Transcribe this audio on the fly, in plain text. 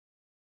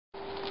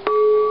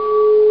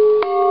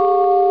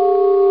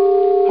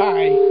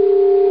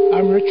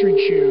Richard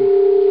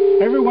Chu.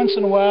 Every once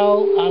in a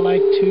while I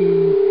like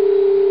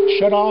to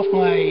shut off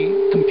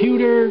my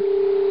computer,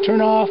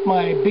 turn off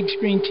my big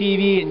screen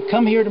TV, and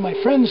come here to my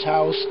friend's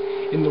house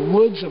in the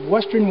woods of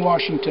western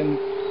Washington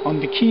on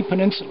the Key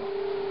Peninsula.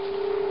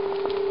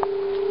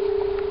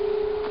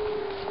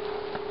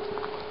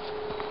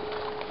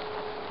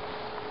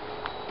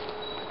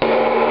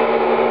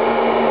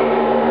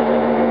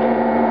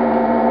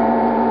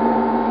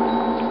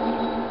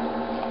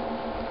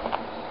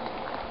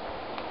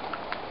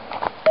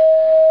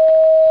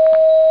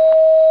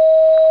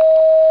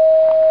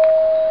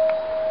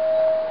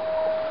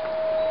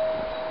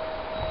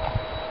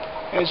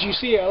 As you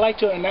see, I like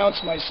to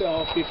announce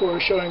myself before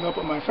showing up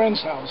at my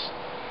friend's house.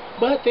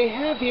 But they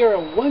have here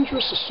a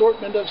wondrous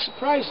assortment of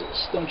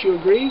surprises, don't you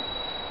agree?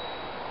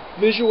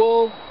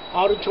 Visual,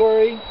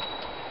 auditory.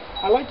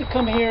 I like to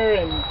come here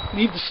and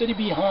leave the city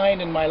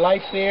behind and my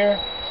life there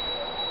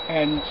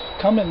and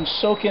come and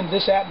soak in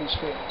this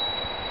atmosphere.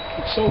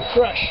 It's so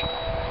fresh.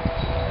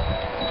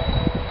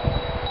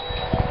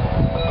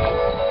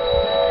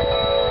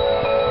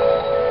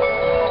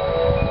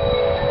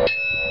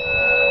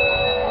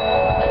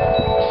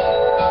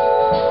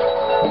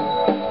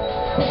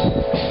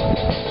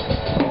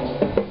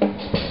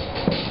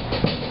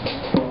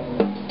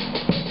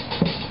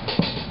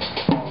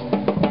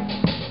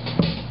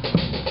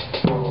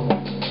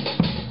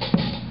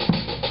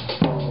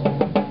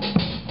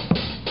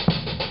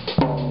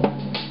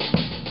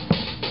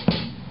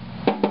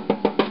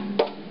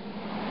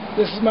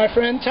 This is my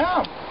friend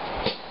Tom.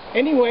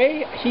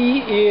 Anyway,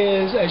 he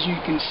is, as you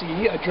can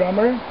see, a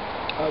drummer,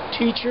 a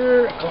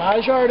teacher, a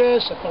collage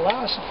artist, a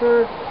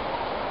philosopher.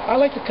 I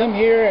like to come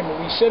here and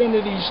we sit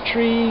under these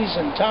trees,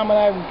 and Tom and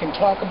I, we can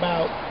talk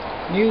about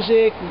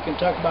music, we can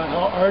talk about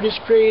how art is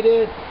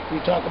created, we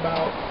talk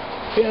about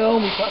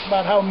film, we talk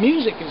about how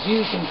music is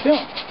used in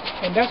film.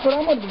 And that's what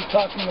I'm going to be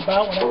talking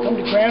about when I come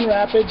to Grand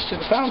Rapids to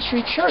the Fountain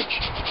Street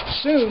Church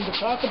soon, to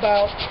talk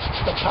about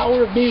the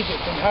power of music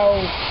and how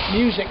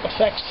music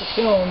affects the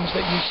films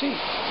that you see.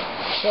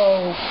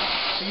 So,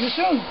 see you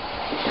soon.